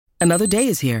Another day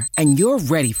is here, and you're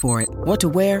ready for it. What to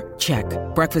wear? Check.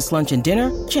 Breakfast, lunch, and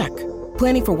dinner? Check.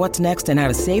 Planning for what's next and how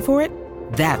to save for it?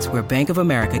 That's where Bank of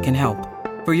America can help.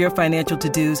 For your financial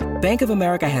to-dos, Bank of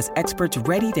America has experts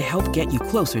ready to help get you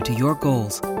closer to your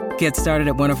goals. Get started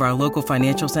at one of our local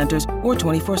financial centers or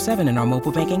 24/7 in our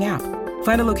mobile banking app.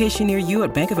 Find a location near you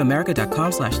at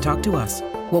bankofamerica.com/talktous.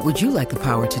 What would you like the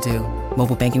power to do?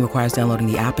 Mobile banking requires downloading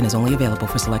the app and is only available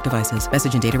for select devices.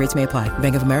 Message and data rates may apply.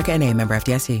 Bank of America N.A., member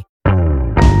FDIC.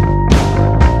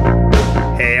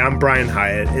 Hey, I'm Brian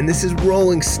Hyatt, and this is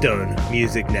Rolling Stone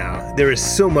Music Now. There is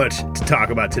so much to talk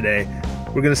about today.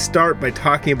 We're going to start by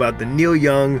talking about the Neil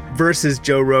Young versus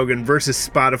Joe Rogan versus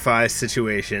Spotify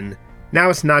situation. Now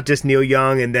it's not just Neil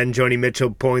Young and then Joni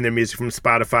Mitchell pulling their music from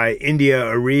Spotify. India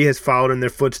Arie has followed in their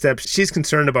footsteps. She's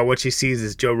concerned about what she sees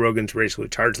as Joe Rogan's racially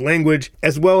charged language,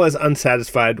 as well as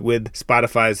unsatisfied with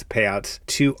Spotify's payouts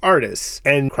to artists.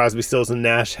 And Crosby, Stills, and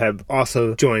Nash have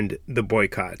also joined the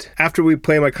boycott. After we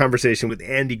play my conversation with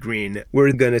Andy Green,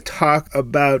 we're going to talk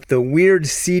about the weird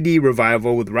CD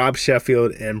revival with Rob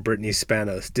Sheffield and Brittany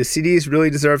Spanos. Do CDs really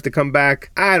deserve to come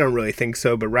back? I don't really think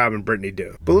so, but Rob and Brittany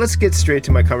do. But let's get straight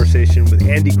to my conversation with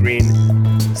Andy Green.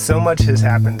 So much has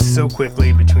happened so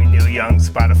quickly between Neil Young,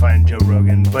 Spotify, and Joe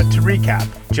Rogan. But to recap,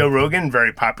 Joe Rogan,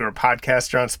 very popular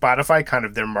podcaster on Spotify, kind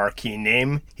of their marquee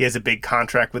name. He has a big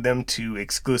contract with them to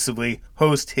exclusively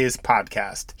host his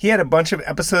podcast. He had a bunch of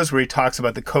episodes where he talks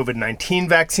about the COVID-19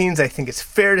 vaccines. I think it's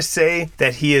fair to say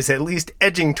that he is at least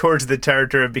edging towards the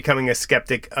territory of becoming a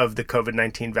skeptic of the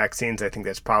COVID-19 vaccines. I think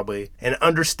that's probably an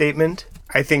understatement.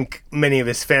 I think many of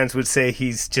his fans would say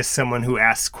he's just someone who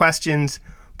asks questions,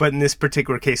 but in this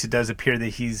particular case, it does appear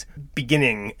that he's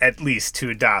beginning, at least, to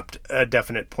adopt a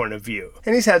definite point of view.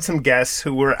 And he's had some guests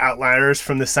who were outliers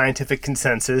from the scientific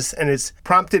consensus, and it's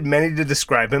prompted many to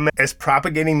describe him as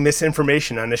propagating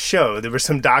misinformation on his show. There were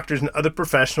some doctors and other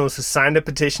professionals who signed a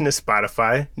petition to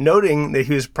Spotify, noting that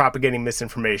he was propagating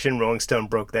misinformation. Rolling Stone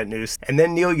broke that news. And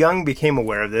then Neil Young became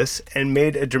aware of this and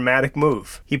made a dramatic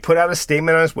move. He put out a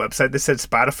statement on his website that said,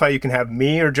 Spotify, you can have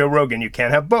me or Joe Rogan, you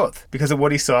can't have both, because of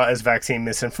what he saw as vaccine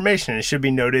misinformation. It should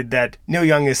be noted that Neil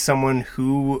Young is someone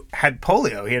who had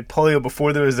polio. He had polio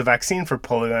before there was a vaccine for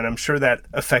polio, and I'm sure that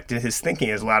affected his thinking,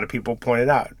 as a lot of people pointed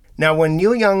out. Now, when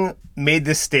Neil Young made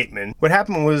this statement, what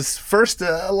happened was, first,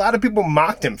 a lot of people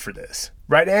mocked him for this.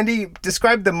 Right, Andy?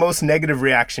 Describe the most negative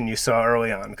reaction you saw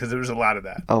early on, because there was a lot of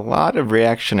that. A lot of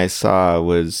reaction I saw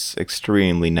was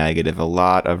extremely negative. A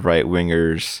lot of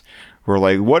right-wingers were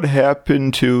like, what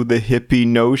happened to the hippie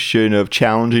notion of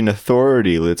challenging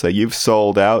authority? It's like, you've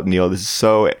sold out, Neil. This is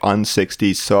so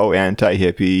un-60s, so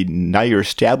anti-hippie. Now you're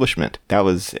establishment. That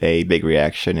was a big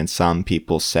reaction. And some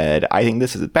people said, I think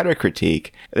this is a better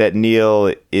critique, that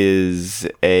Neil is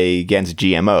against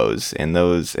GMOs.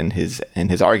 And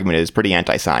his argument is pretty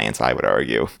anti-science, I would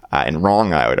argue. And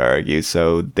wrong, I would argue.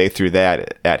 So they threw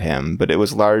that at him. But it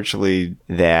was largely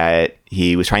that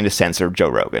he was trying to censor Joe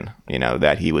Rogan,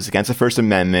 that he was against the First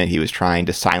Amendment. He was trying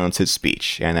to silence his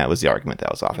speech. And that was the argument that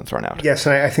was often thrown out. Yes,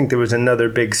 and I think there was another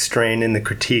big strain in the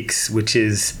critiques, which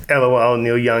is, LOL,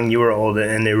 Neil Young, you were old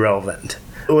and irrelevant.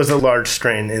 It was a large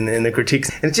strain in the critiques.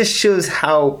 And it just shows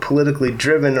how politically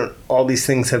driven all these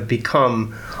things have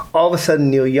become. All of a sudden,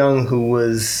 Neil Young, who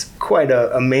was quite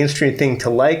a mainstream thing to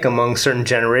like among certain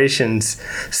generations,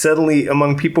 suddenly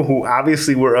among people who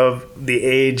obviously were of the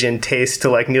age and taste to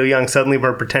like Neil Young, suddenly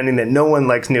were pretending that no one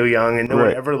likes Neil Young and no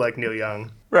one ever liked Neil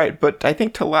Young. Right, but I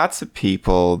think to lots of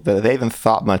people, they haven't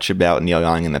thought much about Neil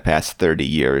Young in the past 30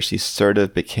 years. He sort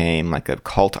of became like a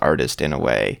cult artist in a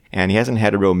way, and he hasn't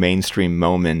had a real mainstream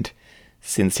moment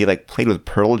since he played with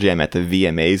Pearl Jam at the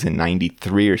VMAs in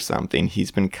 93 or something.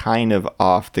 He's been kind of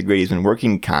off the grid. He's been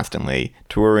working constantly,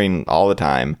 touring all the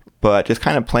time, but just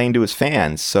kind of playing to his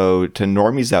fans. So to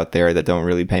normies out there that don't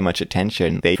really pay much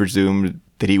attention, they presumed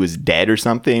that he was dead or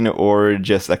something, or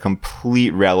just a complete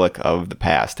relic of the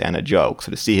past and a joke. So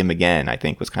to see him again, I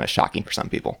think, was kind of shocking for some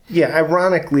people. Yeah,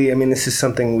 ironically, this is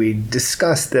something we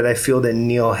discussed, that I feel that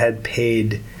Neil had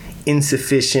paid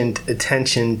insufficient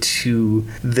attention to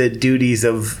the duties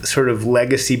of sort of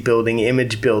legacy building,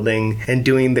 image building, and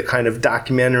doing the kind of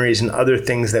documentaries and other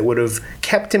things that would have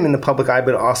kept him in the public eye,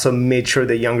 but also made sure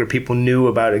that younger people knew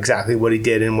about exactly what he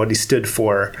did and what he stood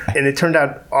for. And it turned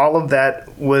out all of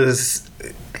that was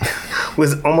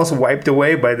almost wiped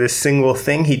away by this single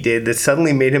thing he did that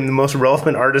suddenly made him the most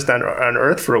relevant artist on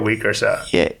earth for a week or so.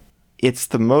 Yeah, it's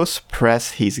the most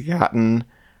press he's gotten.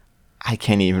 I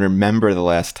can't even remember the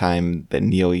last time that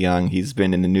Neil Young, he's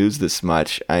been in the news this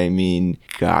much.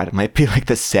 God, it might be like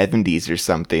the 70s or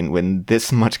something when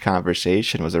this much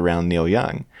conversation was around Neil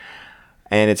Young.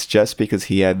 And it's just because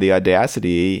he had the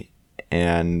audacity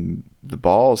and the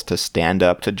balls to stand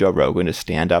up to Joe Rogan, to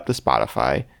stand up to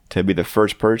Spotify, to be the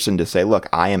first person to say, look,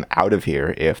 I am out of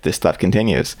here if this stuff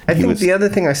continues. I think the other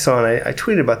thing I saw, and I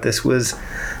tweeted about this, was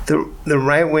the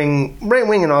right wing,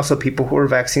 and also people who are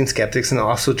vaccine skeptics and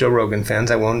also Joe Rogan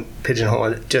fans. I won't pigeonhole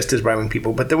it just as right wing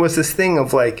people, but there was this thing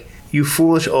of like, you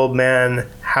foolish old man,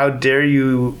 how dare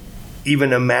you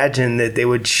even imagine that they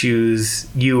would choose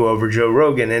you over Joe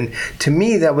Rogan? And to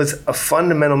me, that was a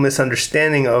fundamental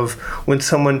misunderstanding of when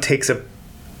someone takes a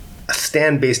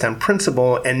stand based on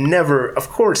principle and never, of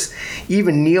course,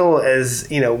 even Neil, as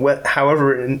you know,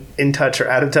 however in touch or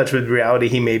out of touch with reality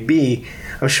he may be,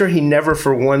 I'm sure he never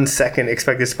for 1 second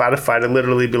expected Spotify to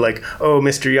literally be like, oh,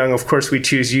 Mr. Young, of course we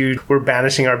choose you. We're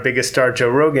banishing our biggest star, Joe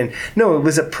Rogan. No, it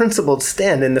was a principled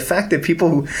stand. And the fact that people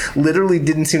who literally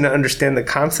didn't seem to understand the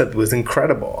concept was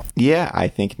incredible. Yeah, I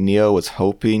think Neil was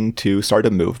hoping to start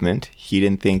a movement. He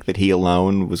didn't think that he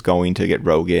alone was going to get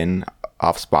Rogan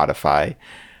off Spotify.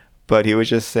 But he was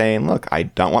just saying, look, I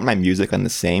don't want my music on the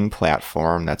same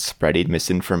platform that's spreading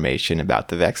misinformation about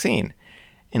the vaccine.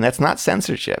 And that's not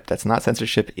censorship. That's not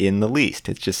censorship in the least.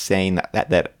 It's just saying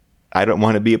that I don't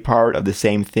want to be a part of the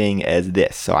same thing as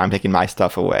this, so I'm taking my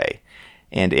stuff away.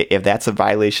 And if that's a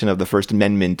violation of the First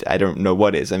Amendment, I don't know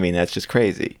what is. I mean, that's just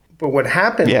crazy. But what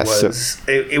happened was,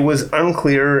 it was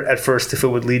unclear at first if it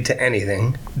would lead to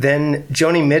anything. Then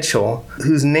Joni Mitchell,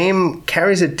 whose name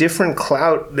carries a different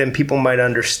clout than people might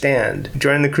understand,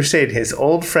 joined the crusade. His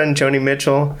old friend Joni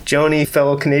Mitchell, Joni,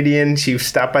 fellow Canadian, she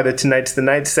stopped by the Tonight's the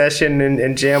Night session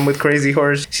and jammed with Crazy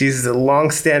Horse. She's a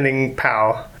long-standing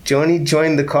pal. Joni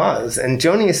joined the cause, and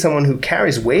Joni is someone who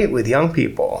carries weight with young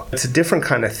people. It's a different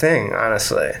kind of thing,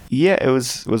 honestly. Yeah, it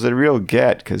was a real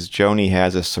get, because Joni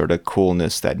has a sort of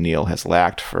coolness that Neil has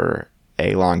lacked for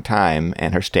a long time,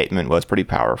 and her statement was pretty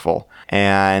powerful.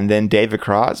 And then David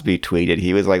Crosby tweeted,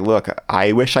 he was like, look,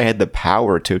 I wish I had the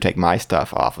power to take my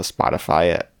stuff off of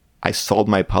Spotify. I sold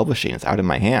my publishing. It's out of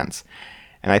my hands.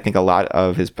 And I think a lot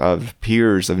of his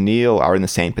peers of Neil are in the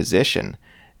same position,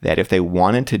 that if they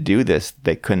wanted to do this,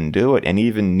 they couldn't do it. And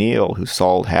even Neil, who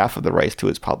sold half of the rights to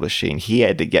his publishing, he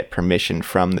had to get permission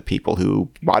from the people who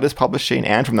bought his publishing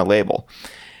and from the label.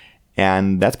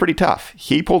 And that's pretty tough.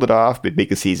 He pulled it off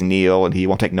because he's Neil and he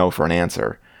won't take no for an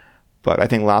answer. But I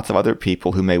think lots of other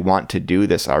people who may want to do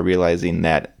this are realizing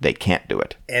that they can't do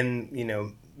it. And, you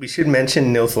know, we should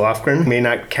mention Nils Lofgren. May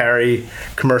not carry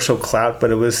commercial clout, but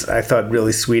it was, I thought,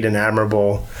 really sweet and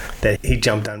admirable that he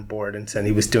jumped on board and said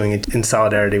he was doing it in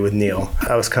solidarity with Neil.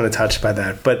 I was kind of touched by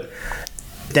that. But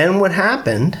then what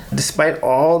happened, despite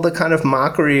all the kind of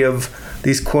mockery of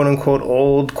these quote-unquote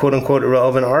old, quote-unquote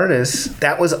irrelevant artists,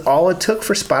 that was all it took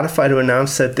for Spotify to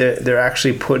announce that they're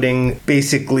actually putting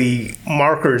basically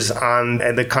markers on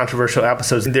the controversial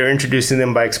episodes. They're introducing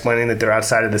them by explaining that they're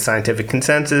outside of the scientific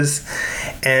consensus.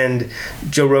 And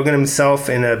Joe Rogan himself,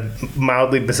 in a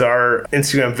mildly bizarre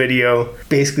Instagram video,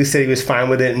 basically said he was fine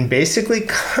with it and basically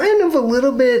kind of a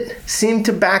little bit seemed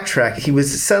to backtrack. He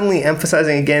was suddenly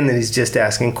emphasizing again that he's just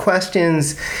asking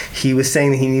questions. He was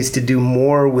saying that he needs to do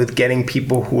more with getting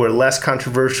people who are less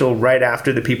controversial right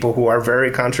after the people who are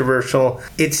very controversial.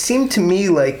 It seemed to me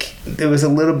like there was a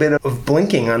little bit of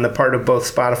blinking on the part of both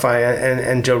Spotify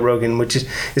and Joe Rogan, which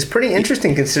is pretty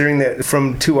interesting considering that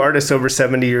from two artists over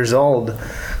 70 years old,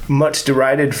 much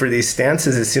derided for these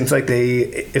stances, it seems like they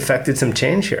effected some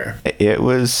change here. It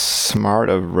was smart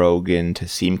of Rogan to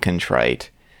seem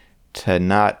contrite, to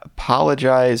not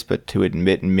apologize, but to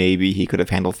admit maybe he could have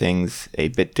handled things a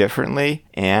bit differently.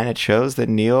 And it shows that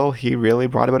Neil, he really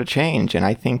brought about a change. And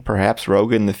I think perhaps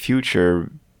Rogan in the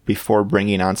future, before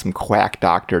bringing on some quack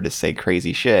doctor to say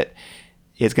crazy shit,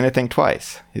 is going to think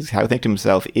twice. He's going to think to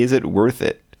himself, is it worth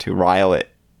it to rile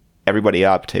everybody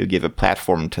up to give a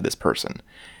platform to this person?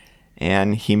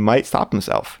 And he might stop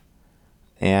himself.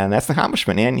 And that's an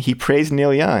accomplishment. And he praised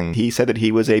Neil Young. He said that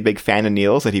he was a big fan of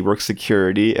Neil's, that he worked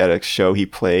security at a show he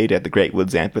played at the Great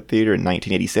Woods Amphitheater in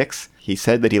 1986. He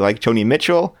said that he liked Joni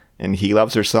Mitchell, and he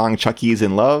loves her song Chucky's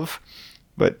in Love.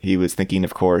 But he was thinking,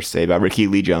 of course, about Ricky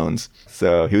Lee Jones.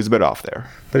 So he was a bit off there.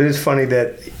 But it is funny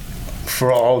that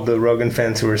for all the Rogan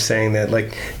fans who are saying that,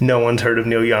 like, no one's heard of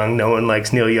Neil Young, no one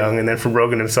likes Neil Young, and then for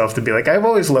Rogan himself to be like, I've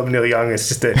always loved Neil Young, it's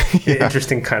just an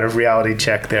interesting kind of reality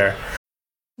check there.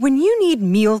 When you need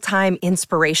mealtime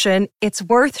inspiration, it's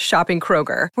worth shopping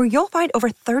Kroger, where you'll find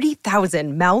over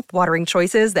 30,000 mouth-watering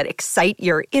choices that excite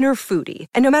your inner foodie.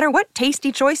 And no matter what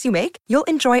tasty choice you make, you'll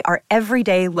enjoy our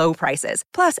everyday low prices,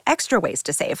 plus extra ways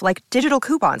to save, like digital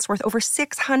coupons worth over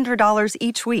 $600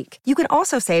 each week. You can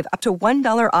also save up to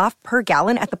 $1 off per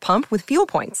gallon at the pump with fuel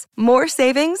points. More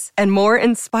savings and more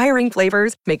inspiring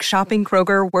flavors make shopping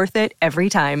Kroger worth it every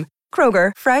time.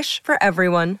 Kroger, fresh for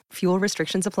everyone. Fuel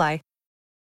restrictions apply.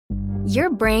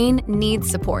 Your brain needs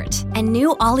support, and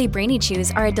new Ollie Brainy Chews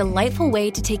are a delightful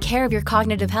way to take care of your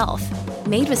cognitive health.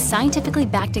 Made with scientifically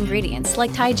backed ingredients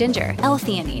like Thai ginger,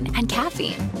 L-theanine, and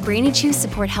caffeine, Brainy Chews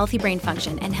support healthy brain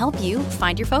function and help you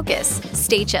find your focus,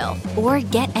 stay chill, or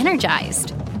get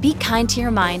energized. Be kind to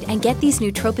your mind and get these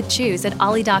nootropic chews at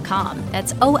ollie.com.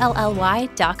 That's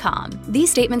OLLY.com.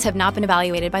 These statements have not been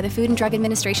evaluated by the Food and Drug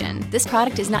Administration. This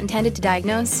product is not intended to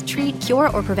diagnose, treat, cure,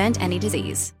 or prevent any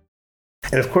disease.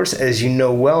 And of course, as you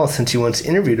know well, since you once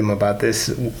interviewed him about this,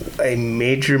 a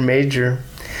major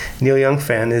Neil Young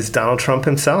fan is Donald Trump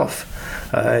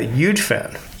himself. A huge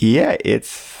fan. Yeah,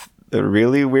 it's a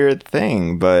really weird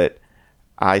thing, but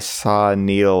I saw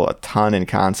Neil a ton in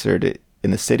concert in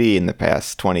the city in the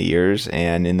past 20 years,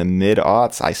 and in the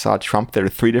mid-aughts, I saw Trump there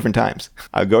 3 different times.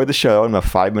 I'd go to the show, and about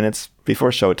 5 minutes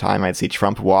before showtime, I'd see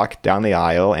Trump walk down the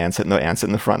aisle and sit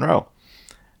in the front row.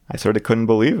 I sort of couldn't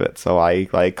believe it. So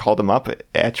I called him up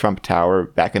at Trump Tower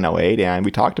back in 2008, and we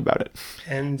talked about it.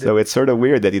 And so it's sort of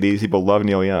weird that these people love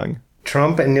Neil Young.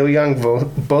 Trump and Neil Young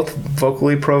both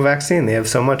vocally pro-vaccine. They have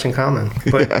so much in common.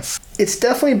 But yes. It's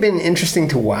definitely been interesting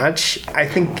to watch. I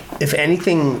think, if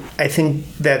anything,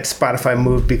 that Spotify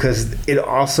moved because there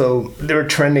were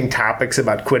trending topics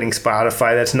about quitting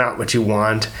Spotify. That's not what you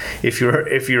want if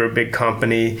you're a big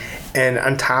company. And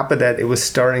on top of that, it was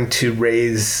starting to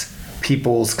raise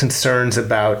people's concerns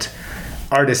about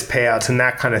artist payouts and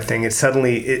that kind of thing. It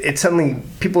suddenly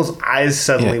people's eyes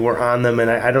were on them, and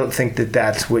I don't think that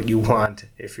that's what you want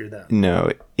if you're them.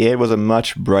 No, it was a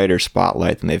much brighter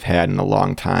spotlight than they've had in a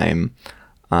long time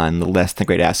on the less than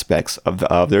great aspects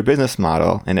of their business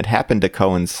model, and it happened to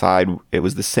coincide. It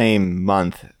was the same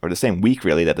month or the same week,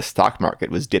 really, that the stock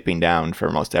market was dipping down for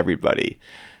most everybody.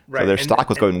 Right. So their stock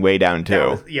was going way down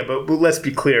too. But let's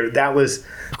be clear. That was,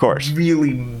 of course,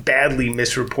 really badly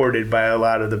misreported by a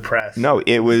lot of the press. No,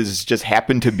 it was just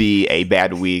happened to be a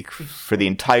bad week for the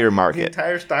entire market. The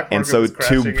entire stock market and so was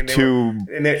crashing.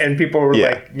 And people were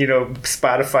like,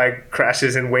 Spotify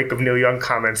crashes in wake of Neil Young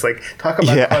comments. Like, talk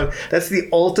about that's the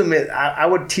ultimate. I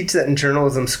would teach that in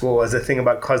journalism school as a thing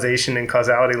about causation and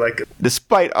causality. Like,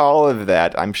 despite all of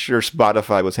that, I'm sure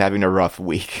Spotify was having a rough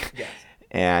week. Yes.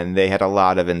 And they had a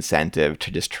lot of incentive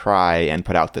to just try and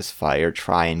put out this fire,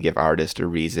 try and give artists a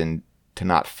reason to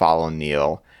not follow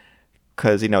Neil.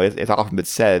 Because, it's often been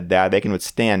said that they can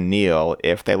withstand Neil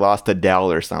if they lost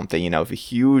Adele or something. If a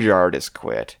huge artist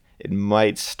quit, it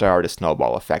might start a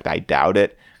snowball effect. I doubt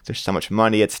it. There's so much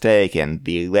money at stake, and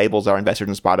the labels are invested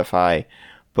in Spotify.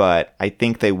 But I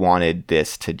think they wanted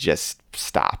this to just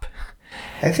stop.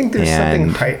 I think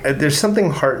there's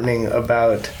something heartening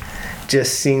about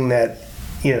just seeing that.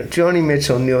 Joni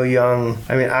Mitchell, Neil Young.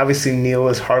 I mean, obviously Neil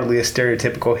is hardly a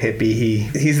stereotypical hippie.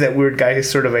 He's that weird guy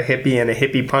who's sort of a hippie and a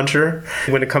hippie puncher.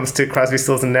 When it comes to Crosby,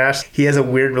 Stills, and Nash, he has a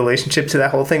weird relationship to that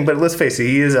whole thing. But let's face it,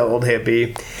 he is an old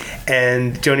hippie.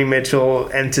 And Joni Mitchell,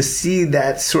 and to see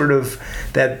that sort of,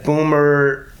 that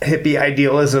boomer hippie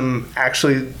idealism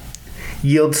actually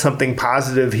yield something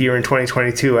positive here in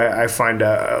 2022, I find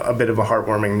a bit of a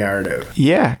heartwarming narrative.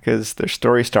 Yeah, because their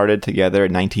story started together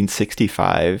in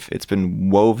 1965. It's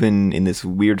been woven in this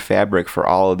weird fabric for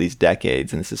all of these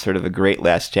decades, and this is sort of a great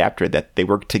last chapter that they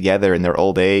worked together in their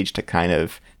old age to kind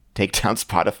of take down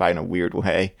Spotify in a weird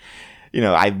way. They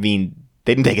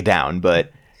didn't take it down,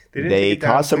 but they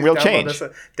caused some real change.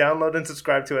 Download and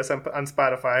subscribe to us on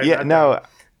Spotify. Yeah, no.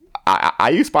 I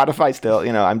use Spotify still,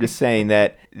 I'm just saying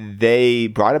that they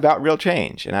brought about real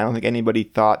change. And I don't think anybody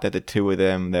thought that the two of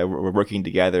them that were working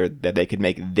together, that they could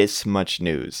make this much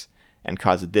news and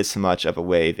cause this much of a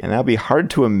wave. And that would be hard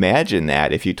to imagine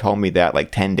that if you told me that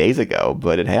like 10 days ago,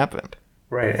 but it happened.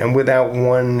 Right. And without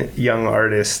one young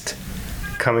artist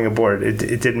coming aboard,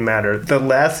 it didn't matter. The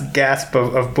last gasp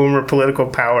of boomer political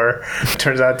power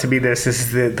turns out to be this.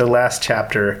 This is the last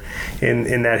chapter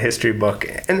in that history book.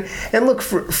 And look,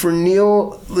 for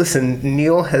Neil, listen,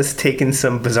 Neil has taken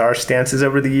some bizarre stances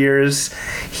over the years.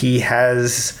 He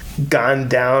has gone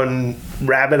down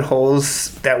rabbit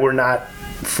holes that were not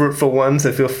fruitful ones,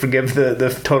 if you'll forgive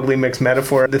the totally mixed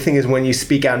metaphor. The thing is, when you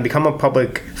speak out and become a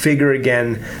public figure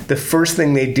again, the first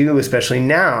thing they do, especially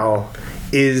now,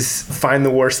 is find the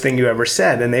worst thing you ever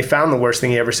said. And they found the worst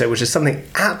thing he ever said, which is something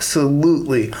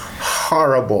absolutely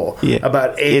horrible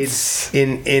about AIDS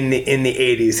in the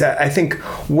 80s. I think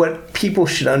what people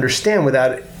should understand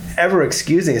without ever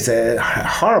excusing is a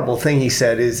horrible thing he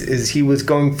said is he was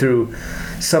going through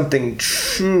something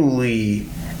truly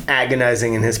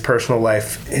agonizing in his personal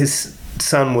life. His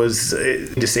son was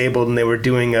disabled, and they were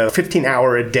doing a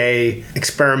 15-hour-a-day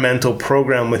experimental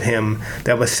program with him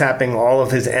that was sapping all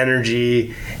of his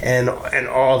energy and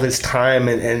all of his time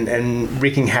and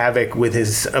wreaking havoc with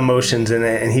his emotions.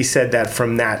 And he said that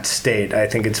from that state, I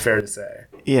think it's fair to say.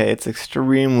 Yeah, it's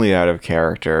extremely out of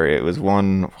character. It was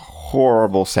one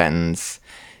horrible sentence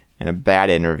in a bad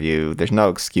interview. There's no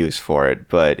excuse for it,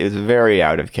 but it was very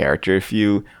out of character. If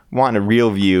you want a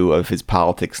real view of his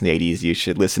politics in the 80s, you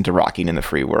should listen to Rocking in the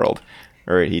Free World,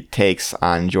 where he takes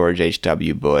on George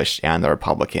H.W. Bush and the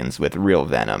Republicans with real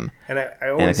venom. And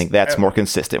I think that's more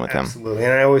consistent with him. Absolutely.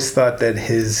 And I always thought that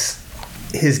his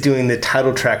doing the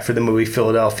title track for the movie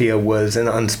Philadelphia was an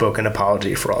unspoken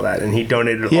apology for all that. And he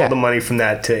donated all the money from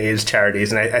that to AIDS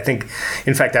charities. And I think,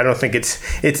 in fact, I don't think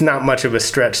it's not much of a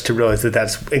stretch to realize that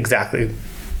that's exactly...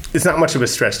 It's not much of a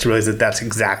stretch to realize that that's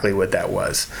exactly what that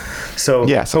was. So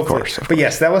yes, of course. But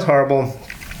yes, that was horrible.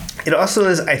 It also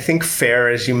is, I think, fair,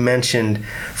 as you mentioned,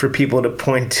 for people to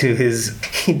point to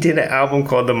he did an album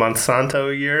called The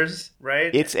Monsanto Years,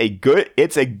 right? It's a good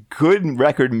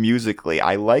record musically.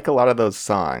 I like a lot of those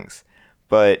songs,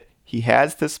 but he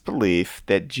has this belief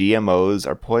that GMOs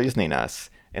are poisoning us,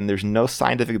 and there's no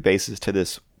scientific basis to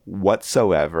this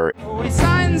whatsoever. He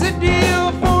signs a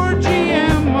deal for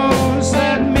GMOs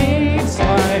that makes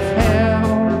life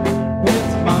hell with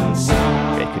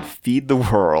Monsanto. It could feed the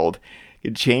world. It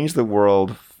could change the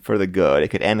world for the good. It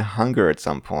could end hunger at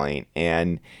some point,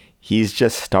 and he's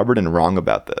just stubborn and wrong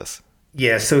about this.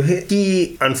 Yeah, so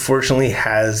he unfortunately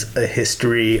has a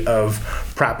history of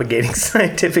propagating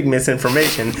scientific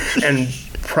misinformation, and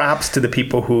props to the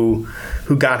people who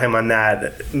got him on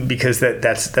that, because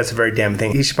that's a very damn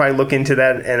thing. He should probably look into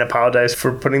that and apologize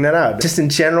for putting that out. Just in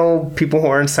general, people who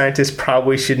aren't scientists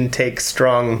probably shouldn't take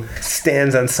strong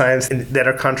stands on science that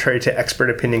are contrary to expert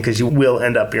opinion, because you will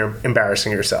end up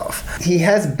embarrassing yourself. He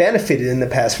has benefited in the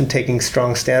past from taking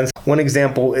strong stands. One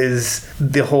example is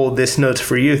the whole "This Note's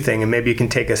for You" thing, and maybe you can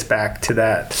take us back to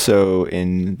that. So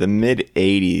in the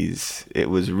mid-'80s, it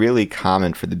was really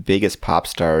common for the biggest pop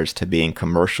stars to be in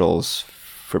commercials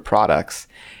for products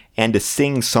and to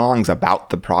sing songs about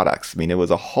the products. I mean, it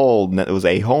was a whole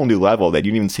new level that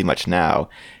you don't even see much now.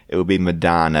 It would be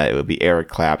Madonna, it would be Eric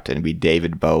Clapton, it would be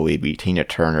David Bowie, it would be Tina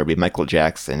Turner, it would be Michael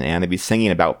Jackson, and they'd be singing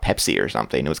about Pepsi or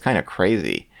something. It was kind of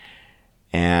crazy.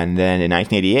 And then in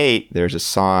 1988, there's a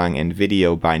song and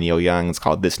video by Neil Young. It's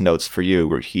called "This Note's for You,"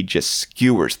 where he just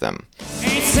skewers them.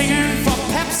 Ain't singing for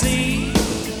Pepsi.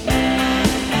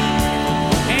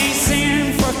 Ain't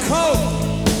singing for Coke.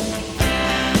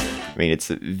 I mean, it's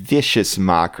a vicious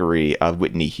mockery of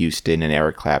Whitney Houston and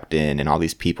Eric Clapton and all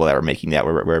these people that were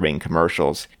making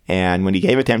commercials. And when he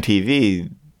gave it to MTV,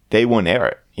 they wouldn't air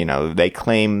it. You know, they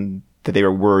claimed that they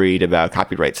were worried about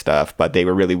copyright stuff, but they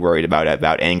were really worried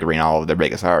about angering all of their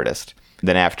biggest artists.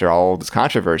 Then after all this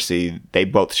controversy, they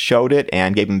both showed it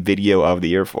and gave him video of the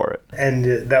year for it. And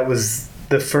that was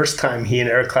the first time he and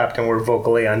Eric Clapton were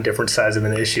vocally on different sides of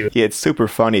an issue. Yeah, it's super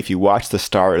funny. If you watch the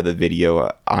start of the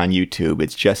video on YouTube,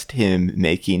 it's just him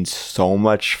making so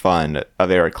much fun of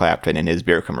Eric Clapton and his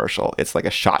beer commercial. It's like a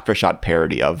shot-for-shot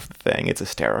parody of the thing. It's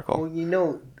hysterical. Well, you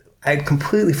know, I'd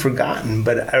completely forgotten,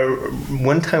 but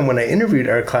one time when I interviewed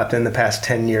Eric Clapton in the past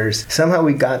 10 years, somehow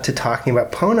we got to talking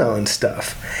about Pono and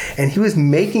stuff. And he was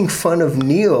making fun of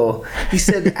Neil. He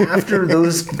said after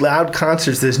those loud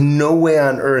concerts, there's no way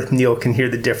on earth Neil can hear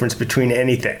the difference between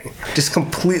anything. Just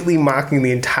completely mocking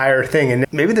the entire thing. And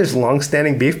maybe there's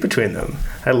long-standing beef between them.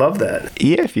 I love that.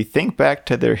 Yeah, if you think back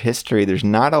to their history, there's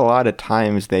not a lot of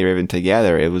times they were even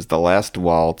together. It was The Last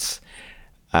Waltz.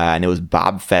 And it was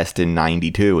Bob Fest in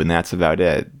 92, and that's about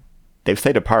it. They've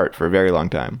stayed apart for a very long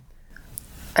time.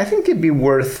 I think it'd be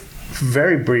worth,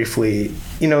 very briefly,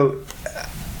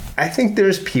 I think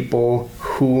there's people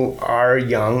who are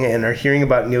young and are hearing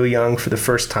about Neil Young for the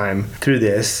first time through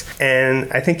this,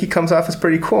 and I think he comes off as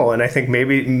pretty cool, and I think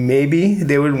maybe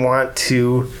they would want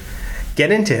to get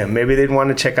into him. Maybe they'd want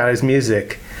to check out his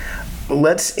music.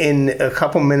 Let's, in a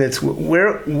couple minutes,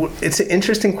 it's an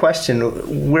interesting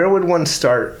question. Where would one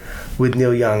start with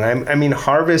Neil Young? I mean,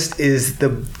 Harvest is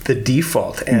the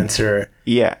default answer.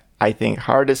 Yeah, I think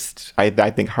Harvest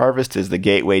is the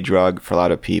gateway drug for a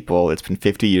lot of people. It's been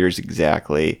 50 years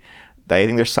exactly. I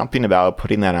think there's something about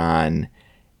putting that on,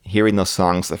 hearing those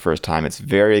songs the first time. It's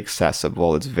very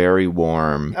accessible. It's very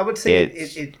warm. I would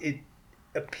say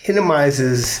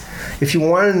epitomizes, if you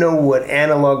want to know what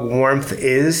analog warmth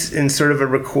is in sort of a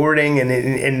recording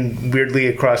and weirdly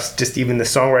across just even the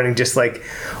songwriting, just like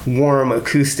warm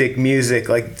acoustic music,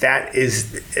 like that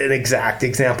is an exact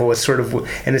example. It's sort of,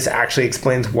 and this actually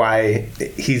explains why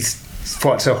he's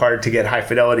fought so hard to get high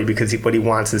fidelity, because what he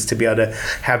wants is to be able to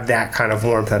have that kind of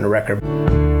warmth on the record.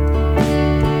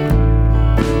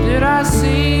 Did I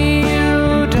see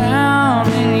you down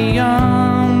in a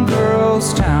young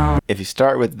girl's town? If you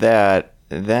start with that,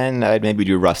 then I'd maybe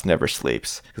do Rust Never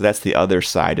Sleeps, because that's the other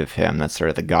side of him. That's sort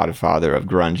of the godfather of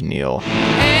grunge Neil.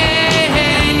 Hey,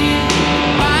 hey,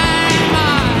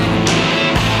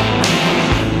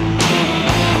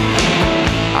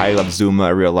 I love Zuma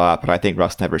a real lot, but I think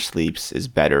Rust Never Sleeps is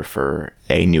better for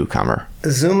a newcomer.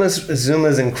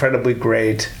 Zuma's incredibly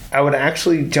great. I would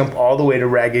actually jump all the way to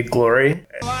Ragged Glory.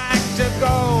 I like to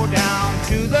go down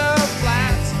to the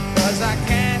flats, 'cause I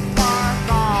can't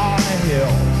park on a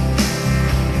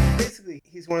hill. Basically,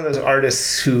 he's one of those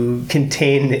artists who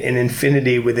contain an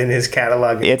infinity within his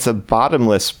catalog. It's a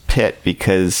bottomless pit,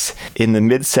 because in the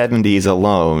mid-70s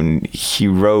alone, he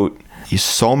wrote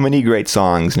so many great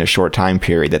songs in a short time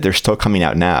period that they're still coming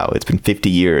out now. It's been 50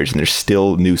 years and there's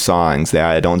still new songs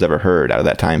that no one's ever heard out of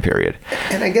that time period.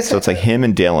 And I guess so it's like him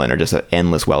and Dylan are just an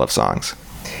endless well of songs.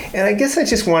 And I guess I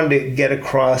just wanted to get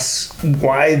across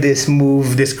why this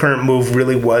current move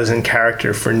really was in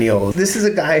character for Neil. This is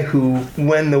a guy who,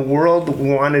 when the world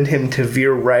wanted him to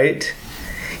veer right,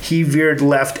 he veered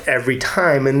left every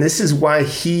time, and this is why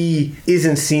he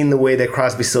isn't seen the way that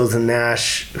Crosby, Stills, and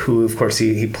Nash, who of course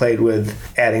he played with,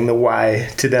 adding the Y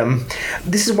to them.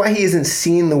 This is why he isn't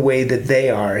seen the way that they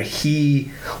are.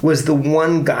 He was the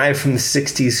one guy from the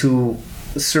 60s who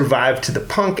survived to the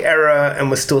punk era and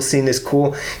was still seen as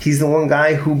cool. He's the one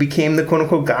guy who became the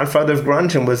quote-unquote godfather of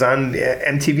grunge and was on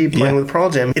MTV playing with Pearl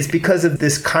Jam. It's because of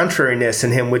this contrariness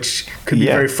in him, which could be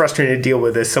very frustrating to deal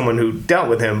with as someone who dealt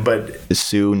with him. But as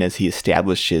soon as he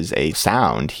establishes a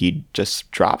sound, he just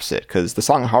drops it, because the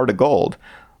song Heart of Gold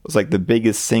was like the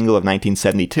biggest single of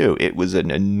 1972. It was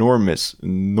an enormous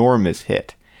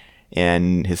hit.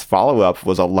 And his follow-up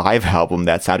was a live album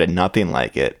that sounded nothing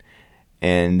like it.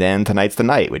 And then Tonight's the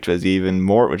Night, which was even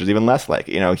less like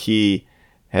it. You know, he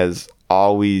has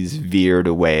always veered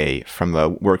away from a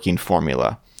working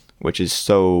formula, which is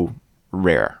so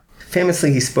rare.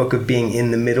 Famously, he spoke of being in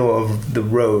the middle of the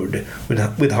road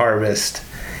with Harvest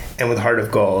and with Heart of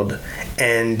Gold,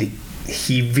 and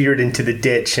he veered into the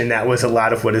ditch, and that was a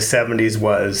lot of what his 70s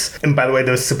was. And by the way,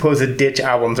 those supposed ditch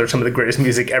albums are some of the greatest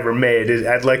music ever made.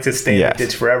 I'd like to stay in the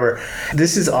ditch forever.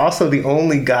 This is also the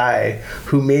only guy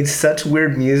who made such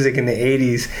weird music in the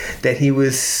 80s that he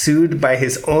was sued by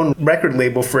his own record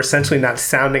label for essentially not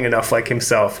sounding enough like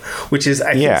himself, which is,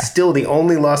 I think, still the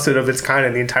only lawsuit of its kind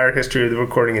in the entire history of the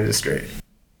recording industry.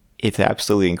 It's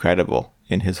absolutely incredible.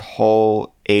 And his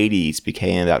whole 80s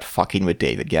became about fucking with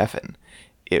David Geffen.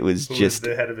 It was just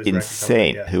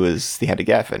insane. Who was the head of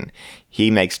Geffen. He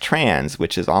makes Trans,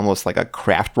 which is almost like a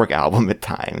Kraftwerk album at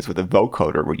times, with a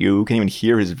vocoder where you can even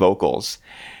hear his vocals.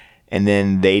 And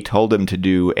then they told him to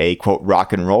do a, quote,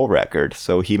 rock and roll record.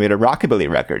 So he made a rockabilly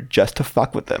record just to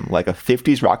fuck with them, like a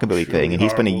 50s rockabilly thing. And he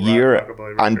spent a year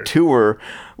on tour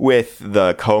with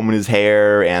the comb in his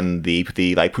hair and the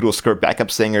like poodle skirt backup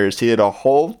singers. He did a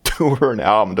whole tour and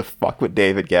album to fuck with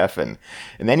David Geffen.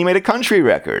 And then he made a country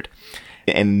record.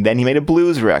 And then he made a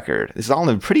blues record. This is all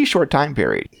in a pretty short time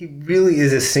period. He really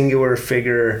is a singular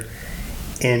figure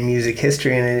in music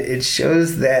history, and it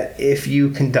shows that if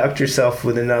you conduct yourself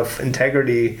with enough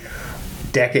integrity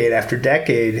decade after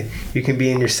decade, you can be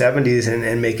in your 70s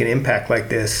and make an impact like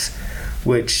this,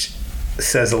 which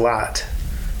says a lot.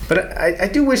 But I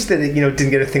do wish that it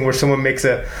didn't get a thing where someone makes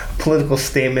a political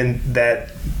statement that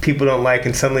people don't like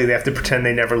and suddenly they have to pretend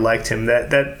they never liked him.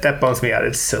 That bums me out.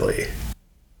 It's silly.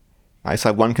 I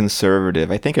saw one conservative,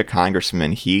 I think a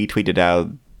congressman, he tweeted out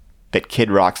that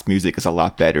Kid Rock's music is a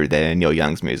lot better than Neil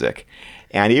Young's music.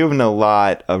 And even a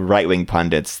lot of right-wing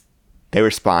pundits, they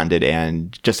responded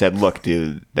and just said, look,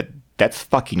 dude, that's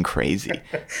fucking crazy.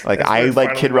 Like, I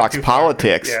like Kid Rock's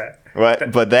politics,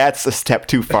 but that's a step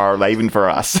too far, like, even for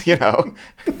us,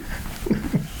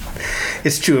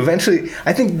 It's true. Eventually,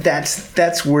 I think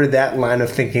that's where that line of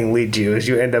thinking leads you, is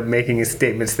you end up making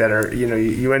statements that are,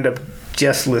 you end up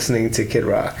just listening to Kid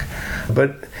Rock.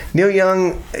 But Neil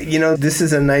Young, this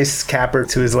is a nice capper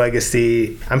to his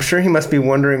legacy. I'm sure he must be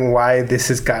wondering why this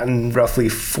has gotten roughly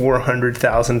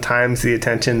 400,000 times the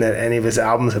attention that any of his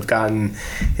albums have gotten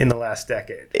in the last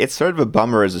decade. It's sort of a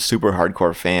bummer as a super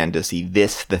hardcore fan to see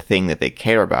this the thing that they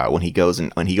care about when he goes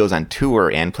on tour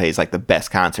and plays like the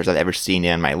best concerts I've ever seen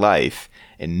in my life.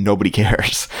 and nobody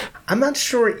cares. I'm not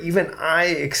sure even I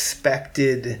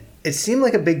expected. It seemed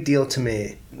like a big deal to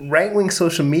me. Right-wing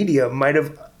social media might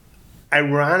have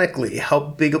ironically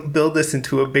helped build this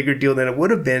into a bigger deal than it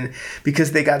would have been,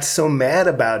 because they got so mad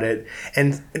about it.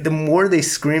 And the more they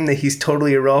screamed that he's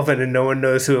totally irrelevant and no one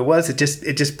knows who it was, it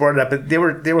just brought it up. They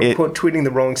were quote tweeting the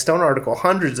Rolling Stone article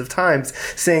hundreds of times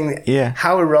saying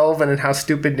how irrelevant and how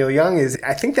stupid Neil Young is.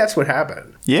 I think that's what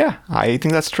happened. Yeah, I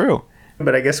think that's true.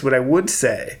 But I guess what I would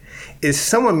say is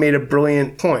someone made a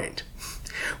brilliant point,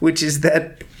 which is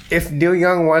that if Neil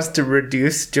Young wants to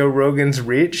reduce Joe Rogan's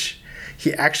reach,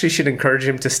 he actually should encourage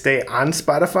him to stay on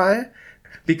Spotify,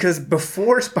 because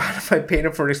before Spotify paid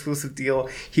him for an exclusive deal,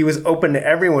 he was open to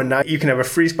everyone. Now you can have a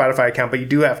free Spotify account, but you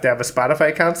do have to have a Spotify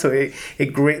account. So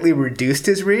it greatly reduced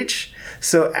his reach.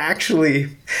 So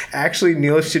actually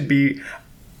Neil should be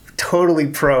totally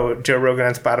pro Joe Rogan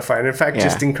on Spotify, and in fact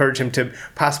just encourage him to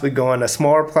possibly go on a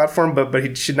smaller platform, but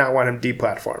he should not want him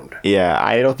deplatformed. Yeah,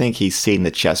 I don't think he's seen the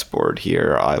chessboard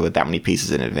here with that many pieces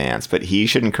in advance, but he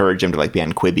should encourage him to like be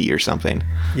on Quibi or something.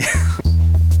 Yeah.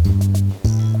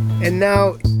 And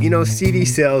now, CD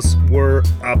sales were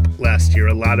up last year.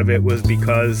 Almost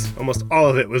all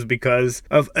of it was because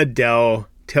of Adele,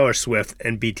 Taylor Swift,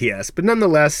 and BTS. But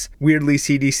nonetheless, weirdly,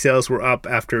 CD sales were up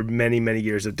after many, many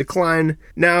years of decline.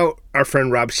 Now, our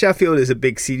friend Rob Sheffield is a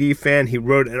big CD fan. He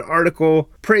wrote an article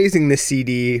praising the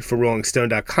CD for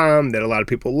RollingStone.com that a lot of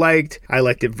people liked. I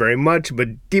liked it very much,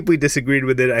 but deeply disagreed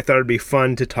with it. I thought it'd be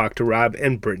fun to talk to Rob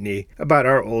and Brittany about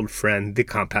our old friend, the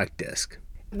compact disc.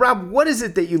 Rob, what is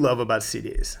it that you love about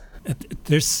CDs?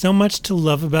 There's so much to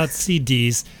love about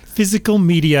CDs. Physical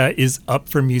media is up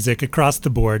for music across the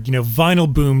board.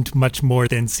 Vinyl boomed much more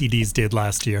than CDs did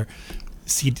last year.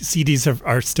 CDs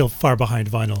are still far behind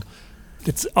vinyl.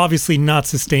 It's obviously not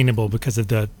sustainable because of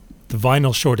the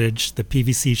vinyl shortage, the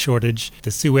PVC shortage,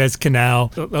 the Suez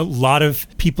Canal. A lot of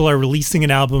people are releasing an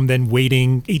album, then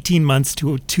waiting 18 months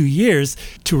to 2 years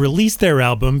to release their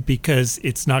album because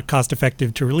it's not cost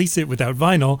effective to release it without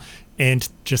vinyl. And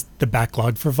just the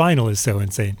backlog for vinyl is so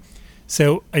insane.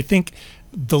 So I think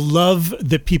the love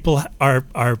that people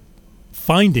are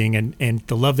finding and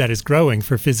the love that is growing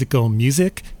for physical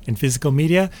music and physical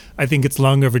media, I think it's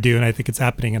long overdue, and I think it's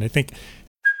happening. And I think...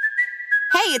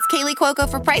 Hey, it's Kaylee Cuoco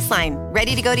for Priceline.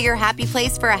 Ready to go to your happy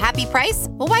place for a happy price?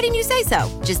 Well, why didn't you say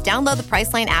so? Just download the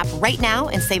Priceline app right now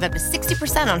and save up to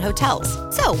 60% on hotels.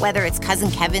 So whether it's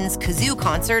Cousin Kevin's Kazoo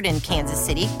Concert in Kansas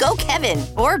City, go Kevin,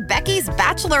 or Becky's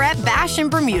Bachelorette Bash in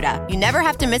Bermuda, you never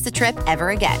have to miss a trip ever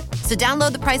again. So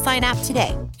download the Priceline app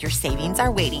today. Your savings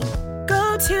are waiting.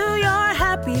 Go to your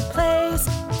happy place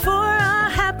for a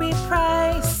happy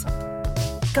price.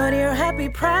 Go to your happy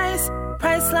price,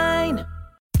 Priceline.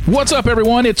 What's up,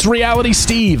 everyone? It's Reality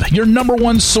Steve, your number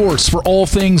one source for all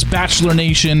things Bachelor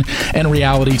Nation and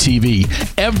reality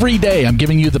TV. Every day, I'm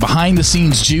giving you the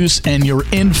behind-the-scenes juice and your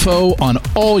info on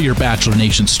all your Bachelor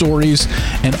Nation stories,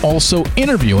 and also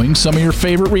interviewing some of your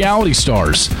favorite reality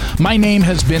stars. My name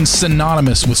has been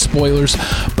synonymous with spoilers,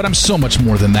 but I'm so much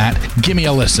more than that. Give me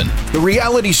a listen. The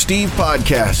Reality Steve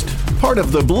Podcast, part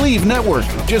of the Believe Network.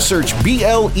 Just search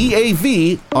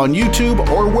BLEAV on YouTube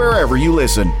or wherever you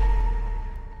listen.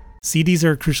 CDs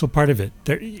are a crucial part of it.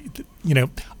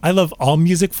 I love all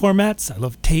music formats. I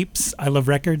love tapes. I love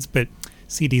records, but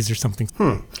CDs are something.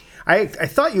 I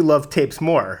thought you loved tapes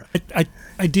more.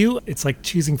 I do. It's like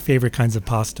choosing favorite kinds of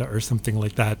pasta or something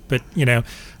like that. But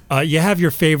you have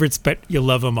your favorites, but you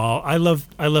love them all. I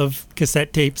love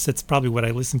cassette tapes. That's probably what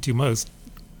I listen to most.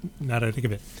 Now that I think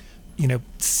of it,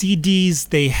 CDs,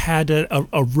 they had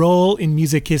a role in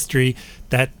music history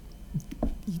that.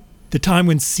 The time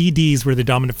when CDs were the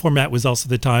dominant format was also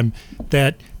the time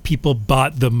that people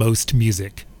bought the most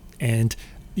music. And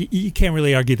you can't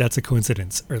really argue that's a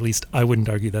coincidence, or at least I wouldn't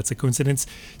argue that's a coincidence.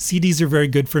 CDs are very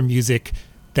good for music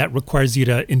that requires you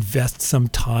to invest some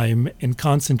time and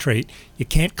concentrate. You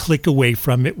can't click away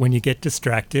from it when you get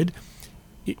distracted.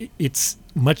 It's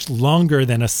much longer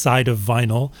than a side of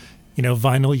vinyl.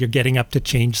 Vinyl, you're getting up to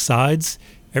change sides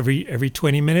every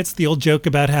 20 minutes. The old joke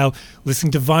about how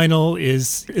listening to vinyl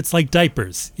it's like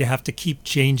diapers. You have to keep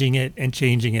changing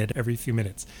it every few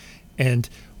minutes. And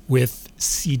with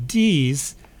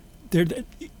CDs, you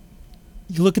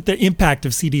look at the impact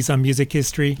of CDs on music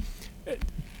history.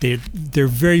 They're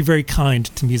very, very kind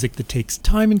to music that takes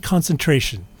time and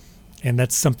concentration. And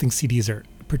that's something CDs are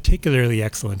particularly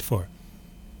excellent for.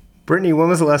 Brittany, when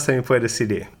was the last time you played a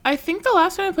CD? I think the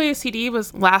last time I played a CD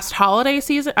was last holiday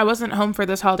season. I wasn't home for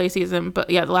this holiday season, but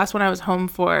yeah, the last one I was home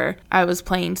for, I was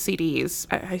playing CDs.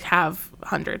 I have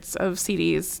hundreds of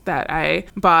CDs that I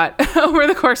bought over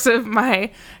the course of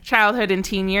my childhood and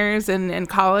teen years and in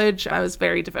college. I was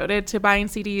very devoted to buying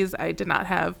CDs. I did not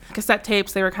have cassette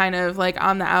tapes. They were kind of like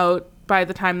on the out by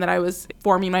the time that I was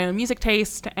forming my own music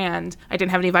taste, and I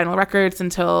didn't have any vinyl records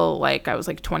until like I was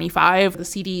like 25. The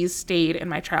CDs stayed in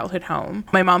my childhood home.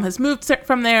 My mom has moved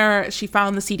from there. She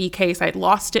found the CD case. I'd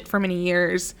lost it for many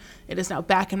years. It is now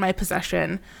back in my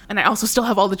possession, and I also still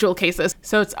have all the jewel cases.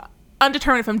 So it's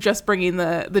undetermined if I'm just bringing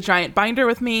the giant binder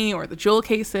with me or the jewel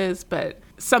cases, but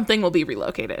something will be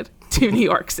relocated to New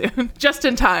York soon, just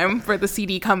in time for the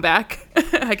CD comeback.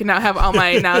 I can now have all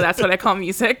my, now that's what I call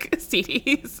music,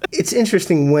 CDs. It's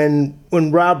interesting when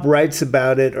Rob writes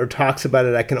about it or talks about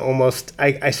it, I can almost,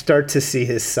 I start to see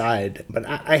his side, but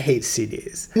I hate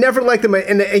CDs. Never liked them,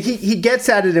 and he gets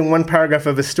at it in one paragraph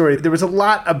of his story. There was a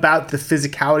lot about the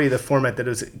physicality of the format that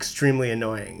was extremely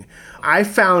annoying. I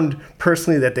found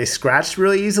personally that they scratched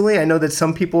really easily. I know that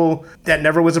some people, that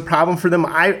never was a problem for them.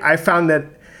 I found that,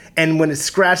 and when it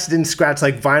scratched, it didn't scratch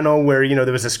like vinyl where, you know,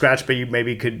 there was a scratch, but you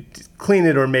maybe could clean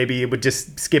it or maybe it would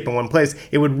just skip in one place.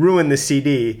 It would ruin the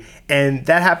CD. And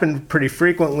that happened pretty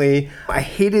frequently. I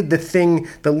hated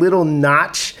the little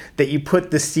notch that you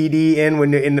put the CD in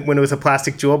when it was a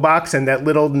plastic jewel box, and that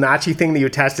little notchy thing that you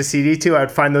attach the CD to. I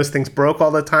would find those things broke all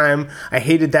the time. I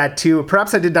hated that too.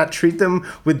 Perhaps I did not treat them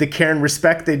with the care and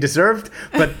respect they deserved,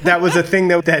 but that was a thing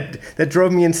that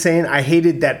drove me insane. I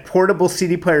hated that portable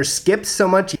CD player skipped so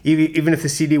much, even if the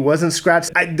CD wasn't scratched.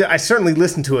 I certainly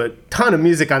listened to a ton of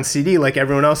music on CD like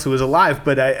everyone else who was alive,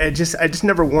 but I just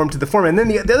never warmed to the format. And then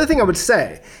the other thing I would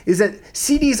say is that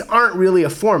CDs aren't really a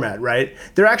format, right?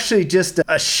 They're actually just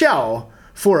a shell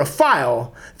for a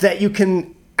file that you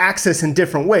can access in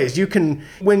different ways. You can,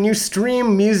 when you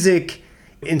stream music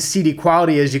in CD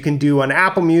quality as you can do on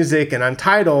Apple Music and on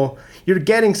Tidal, you're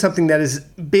getting something that is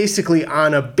basically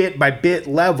on a bit by bit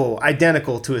level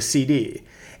identical to a CD.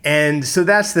 And so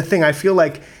that's the thing. I feel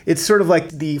like it's sort of like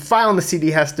the file on the CD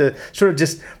has to sort of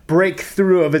just break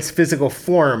through of its physical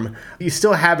form. You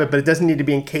still have it, but it doesn't need to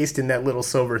be encased in that little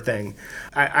silver thing.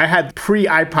 I had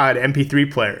pre-iPod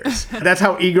MP3 players. That's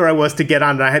how eager I was to get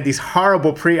on it. I had these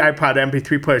horrible pre-iPod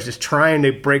MP3 players just trying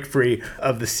to break free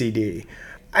of the CD.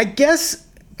 I guess,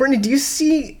 Brittany, do you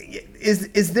see,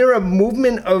 is there a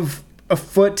movement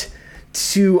afoot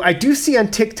to, I do see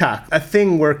on TikTok a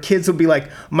thing where kids will be like,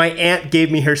 my aunt gave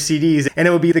me her CDs, and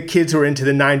it will be the kids who are into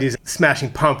the 90s,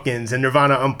 Smashing Pumpkins and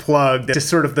Nirvana Unplugged, just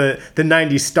sort of the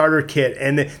 90s starter kit,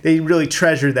 and they really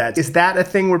treasure that. Is that a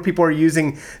thing where people are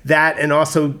using that and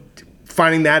also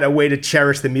finding that a way to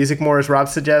cherish the music more, as Rob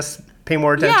suggests? Pay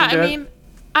more attention to it? Yeah, I mean,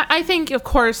 I think, of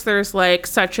course, there's like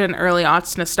such an early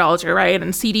aughts nostalgia, right?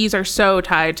 And CDs are so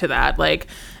tied to that. Like,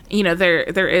 you know,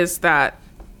 there is that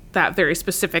very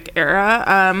specific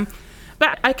era.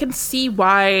 But I can see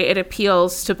why it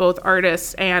appeals to both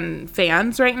artists and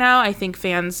fans right now. I think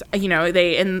fans, you know,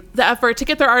 they, in the effort to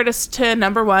get their artists to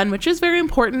number one, which is very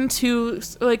important to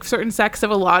like certain sects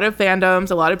of a lot of fandoms,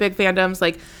 a lot of big fandoms,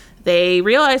 like they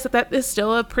realize that is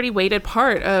still a pretty weighted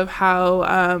part of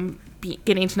how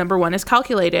getting to number one is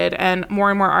calculated. And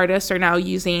more artists are now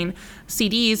using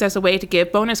CDs as a way to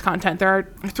give bonus content. There are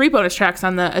 3 bonus tracks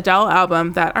on the Adele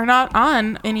album that are not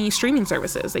on any streaming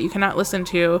services that you cannot listen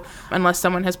to unless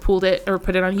someone has pulled it or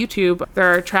put it on YouTube. There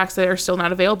are tracks that are still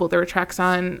not available. There were tracks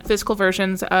on physical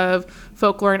versions of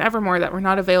Folklore and Evermore that were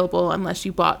not available unless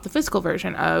you bought the physical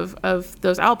version of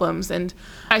those albums. And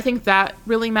I think that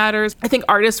really matters. I think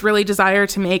artists really desire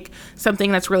to make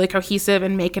something that's really cohesive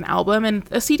and make an album. And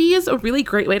a CD is a really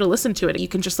great way to listen to it. You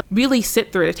can just really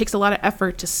sit through it. It takes a lot of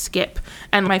effort to skip.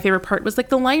 And my favorite part was like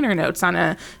the liner notes on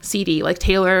a CD. Like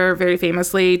Taylor very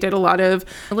famously did a lot of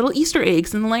little Easter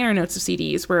eggs in the liner notes of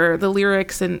CDs where the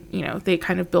lyrics and, you know, they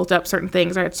kind of built up certain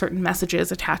things or had certain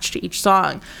messages attached to each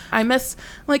song. I miss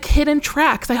like hidden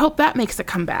tracks. I hope that makes a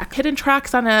comeback. Hidden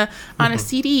tracks on a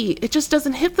CD. It just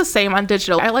doesn't hit the same on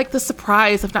digital. I like the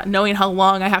surprise of not knowing how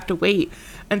long I have to wait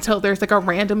until there's like a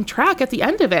random track at the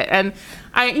end of it. And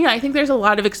I think there's a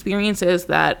lot of experiences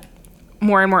that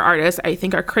more and more artists, I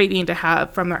think, are craving to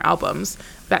have from their albums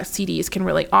that CDs can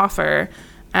really offer.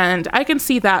 And I can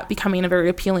see that becoming a very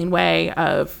appealing way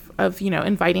of you know,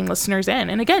 inviting listeners in.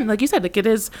 And again, like you said, like it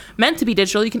is meant to be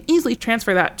digital. You can easily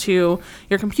transfer that to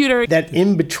your computer. That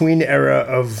in-between era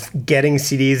of getting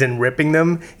CDs and ripping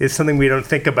them is something we don't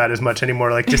think about as much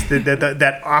anymore. Like just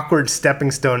that awkward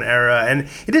stepping stone era. And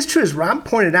it is true, as Rob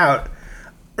pointed out,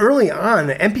 early on,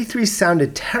 MP3s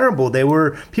sounded terrible.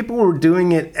 People were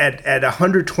doing it at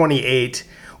 128,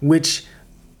 which,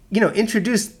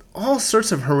 introduced all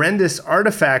sorts of horrendous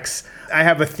artifacts. I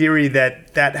have a theory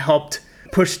that helped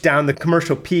push down the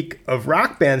commercial peak of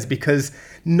rock bands, because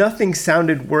nothing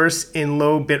sounded worse in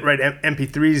low bitrate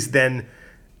MP3s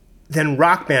than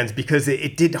rock bands, because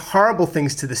it did horrible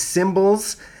things to the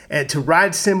cymbals and to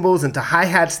ride cymbals and to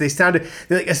hi-hats. They sounded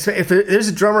like, if there's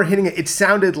a drummer hitting it, it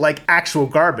sounded like actual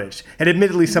garbage. And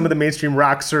admittedly, some of the mainstream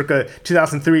rock circa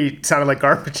 2003 sounded like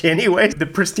garbage anyway. The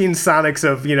pristine sonics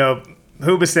of,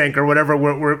 Hoobastank or whatever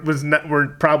were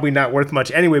probably not worth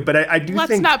much anyway. But I do think...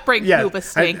 Let's not bring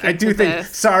Hoobastank I do into think...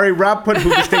 this. Sorry, Rob put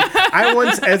Hoobastank.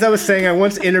 I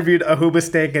once interviewed a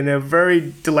Hoobastank, and a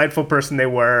very delightful person they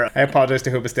were. I apologize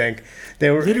to Hoobastank. They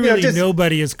were literally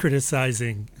nobody is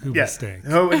criticizing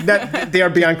Hoobastank. Yeah, they are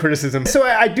beyond criticism. So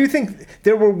I do think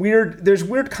there's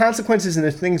weird consequences in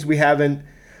the things we haven't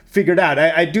figured out.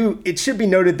 It should be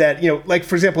noted that, like,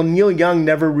 for example, Neil Young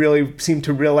never really seemed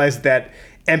to realize that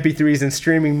MP3s and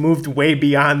streaming moved way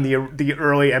beyond the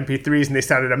early MP3s, and they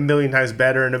sounded a million times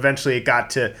better. And eventually it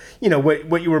got to,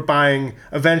 what you were buying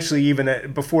eventually,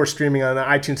 even before streaming on the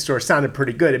iTunes store, sounded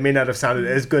pretty good. It may not have sounded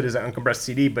as good as an uncompressed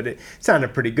CD, but it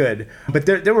sounded pretty good. But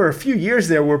there were a few years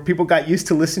there where people got used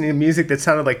to listening to music that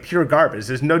sounded like pure garbage.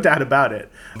 There's no doubt about it.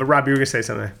 But Rob, you were going to say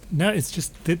something. No, it's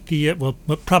just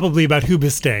probably about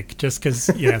Hoobastank, just because,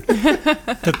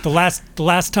 the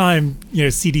last time,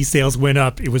 CD sales went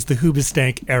up, it was the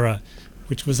Hoobastank era,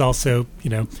 which was also,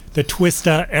 the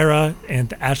Twista era and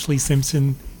the Ashley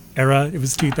Simpson era. It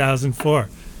was 2004.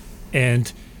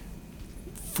 And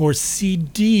for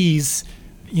CDs,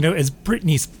 as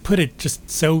Brittany's put it just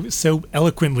so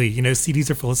eloquently, CDs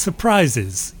are full of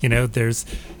surprises. There's,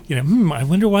 I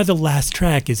wonder why the last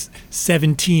track is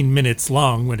 17 minutes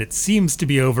long when it seems to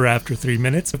be over after 3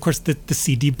 minutes. Of course, the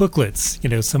CD booklets,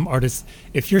 some artists,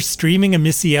 if you're streaming a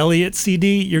Missy Elliott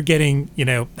CD, you're getting,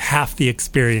 half the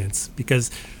experience,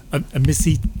 because a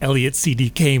Missy Elliott CD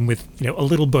came with, a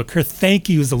little book. Her thank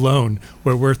yous alone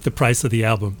were worth the price of the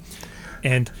album.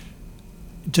 And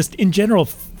just in general,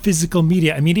 physical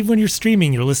media. I mean, even when you're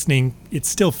streaming, you're listening, it's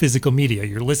still physical media.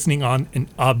 You're listening on an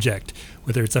object,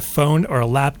 whether it's a phone or a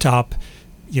laptop.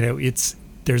 There's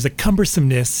a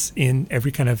cumbersomeness in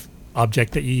every kind of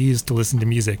object that you use to listen to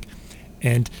music.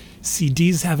 And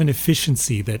CDs have an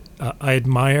efficiency that I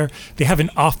admire. They have an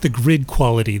off-the-grid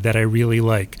quality that I really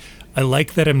like. I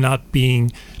like that I'm not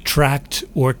being tracked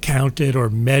or counted or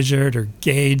measured or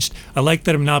gauged. I like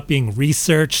that I'm not being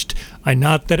researched. I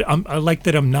like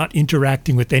that I'm not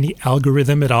interacting with any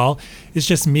algorithm at all. It's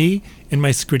just me and my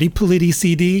Scritti Politti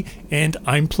CD, and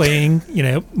I'm playing,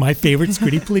 my favorite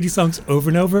Scritti Politti songs over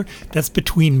and over. That's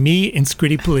between me and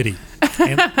Scritti Politti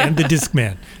and the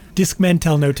Discman. Discmen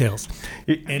tell no tales.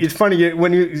 It's funny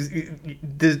when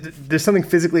there's something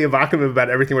physically evocative about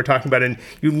everything we're talking about, and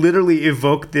you literally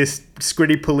evoke this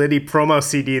Scritti Politti promo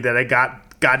CD that I got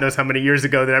God knows how many years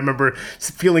ago, that I remember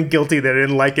feeling guilty that I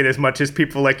didn't like it as much as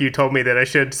people like you told me that I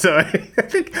should. So I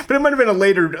think, but it might have been a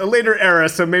later era,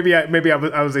 so maybe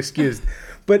I was excused.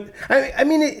 But I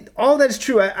mean, all that is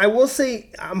true. I will say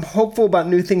I'm hopeful about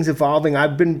new things evolving.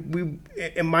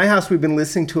 In my house, we've been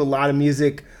listening to a lot of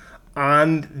music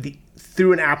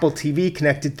through an Apple TV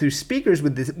connected through speakers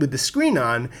with the screen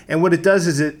on, and what it does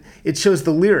is it shows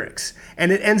the lyrics,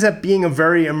 and it ends up being a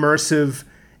very immersive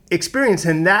experience,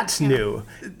 and that's new.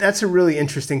 That's a really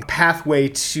interesting pathway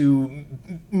to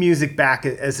music back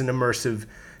as an immersive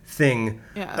thing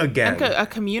again. Like a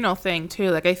communal thing too.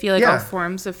 Like I feel like all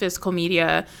forms of physical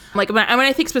media, like when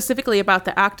I think specifically about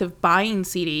the act of buying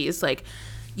CDs, like,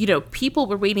 people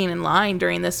were waiting in line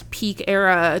during this peak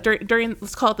era, during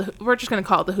we're just going to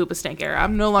call it the Hoobastank era.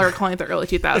 I'm no longer calling it the early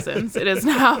 2000s. It is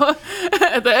now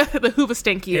the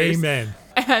Hoobastank years. Amen.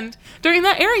 And during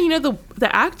that era,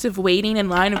 the act of waiting in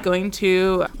line, of going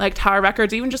to like Tower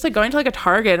Records, even just like going to like a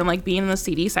Target and like being in the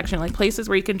CD section, like places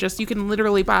where you can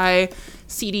literally buy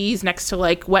CDs next to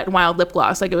like Wet n Wild lip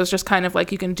gloss. Like it was just kind of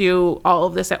like you can do all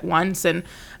of this at once. And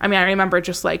I mean, I remember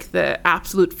just like the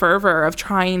absolute fervor of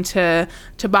trying to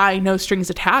buy No Strings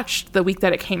Attached the week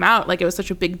that it came out. Like it was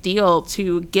such a big deal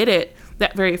to get it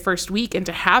that very first week and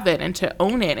to have it and to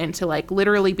own it and to like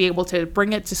literally be able to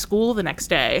bring it to school the next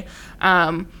day,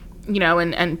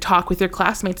 and talk with your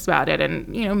classmates about it, and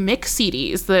mix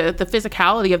CDs, the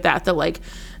physicality of that like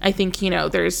I think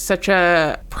there's such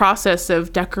a process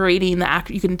of decorating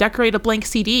you can decorate a blank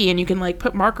CD and you can like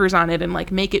put markers on it and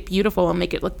like make it beautiful and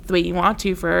make it look the way you want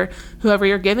to for whoever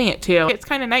you're giving it to. It's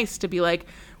kind of nice to be like,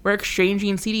 we're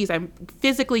exchanging CDs. I'm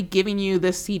physically giving you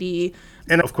this CD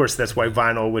And of course, that's why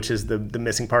vinyl, which is the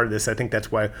missing part of this, I think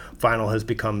that's why vinyl has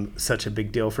become such a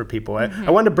big deal for people.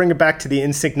 I wanted to bring it back to the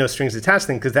NSYNC No Strings Attached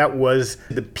thing, because that was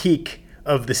the peak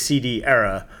of the CD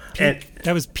era.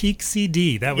 That was peak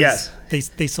CD. That was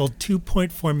they sold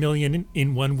 2.4 million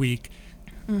in 1 week,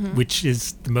 which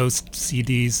is the most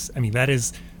CDs. I mean, that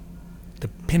is the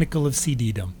pinnacle of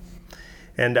CD-dom.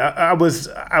 And I was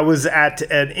at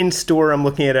an in-store. I'm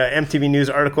looking at an MTV News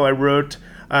article I wrote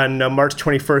on March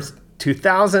 21st,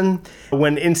 2000,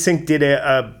 when NSYNC did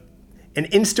an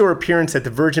in-store appearance at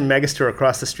the Virgin Megastore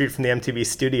across the street from the MTV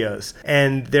studios.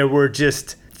 And there were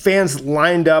just fans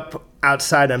lined up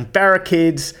outside on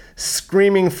barricades,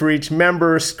 screaming for each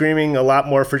member, screaming a lot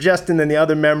more for Justin than the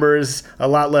other members, a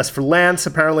lot less for Lance,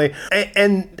 apparently.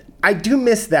 And I do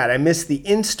miss that. I miss the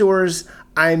in-stores.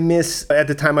 I miss, at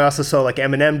the time I also saw like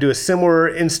Eminem do a similar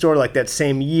in-store like that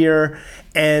same year.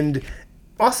 And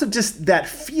also just that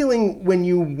feeling when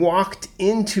you walked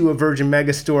into a Virgin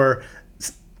Megastore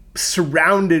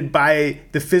surrounded by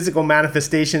the physical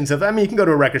manifestations of, I mean, you can go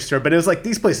to a record store, but it was like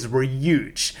these places were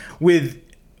huge with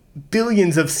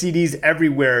billions of CDs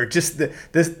everywhere. Just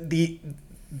the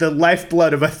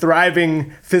lifeblood of a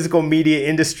thriving physical media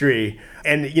industry.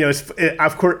 And, you know,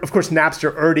 of course,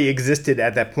 Napster already existed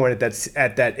at that point,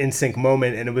 at that NSYNC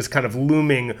moment, and it was kind of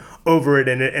looming over it,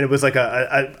 and it was like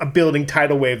a building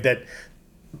tidal wave that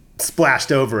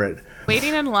splashed over it.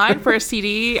 Waiting in line for a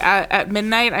CD at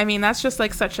midnight, I mean, that's just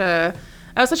like that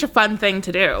was such a fun thing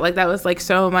to do. Like, that was like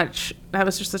that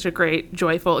was just such a great,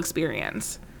 joyful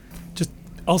experience. Just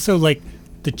also, like,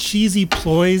 the cheesy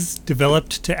ploys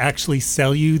developed to actually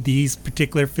sell you these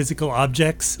particular physical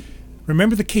objects.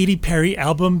 Remember the Katy Perry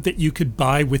album that you could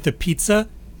buy with a pizza?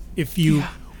 If you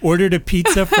ordered a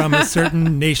pizza from a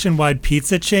certain nationwide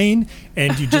pizza chain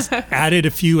and you just added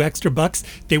a few extra bucks,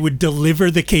 they would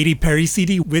deliver the Katy Perry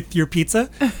CD with your pizza.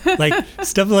 Like,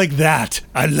 stuff like that.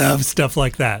 I love stuff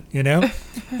like that, you know?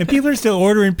 And people are still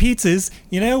ordering pizzas,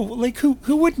 you know? Like, who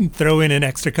wouldn't throw in an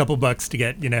extra couple bucks to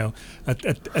get, you know,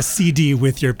 a CD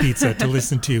with your pizza to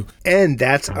listen to? And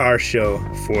that's our show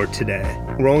for today.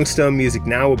 Rolling Stone Music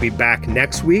Now will be back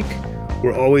next week.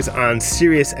 We're always on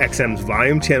Sirius XM's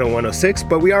Volume Channel 106,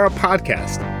 but we are a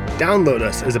podcast. Download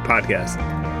us as a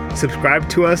podcast. Subscribe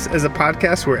to us as a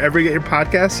podcast wherever you get your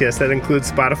podcasts. Yes, that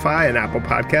includes Spotify and Apple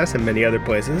Podcasts and many other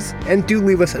places. And do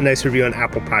leave us a nice review on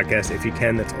Apple Podcasts if you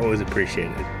can. That's always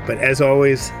appreciated. But as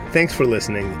always, thanks for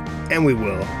listening, and we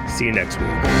will see you next week.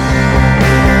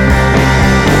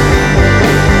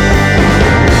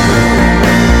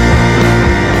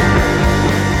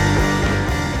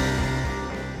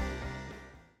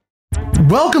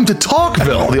 Welcome to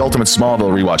Talkville, the ultimate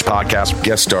Smallville rewatch podcast.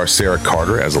 Guest star Sarah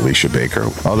Carter as Alicia Baker,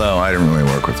 although I didn't really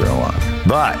work with her a lot.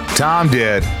 But Tom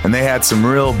did, and they had some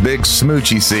real big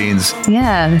smoochy scenes.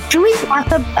 Yeah. Can we talk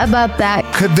about that?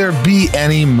 Could there be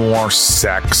any more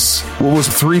sex? What was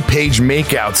a 3-page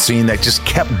makeout scene that just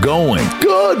kept going?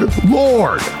 Good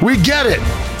Lord, we get it.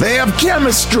 They have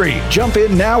chemistry. Jump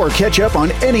in now or catch up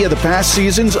on any of the past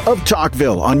seasons of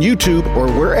Talkville on YouTube or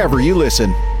wherever you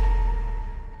listen.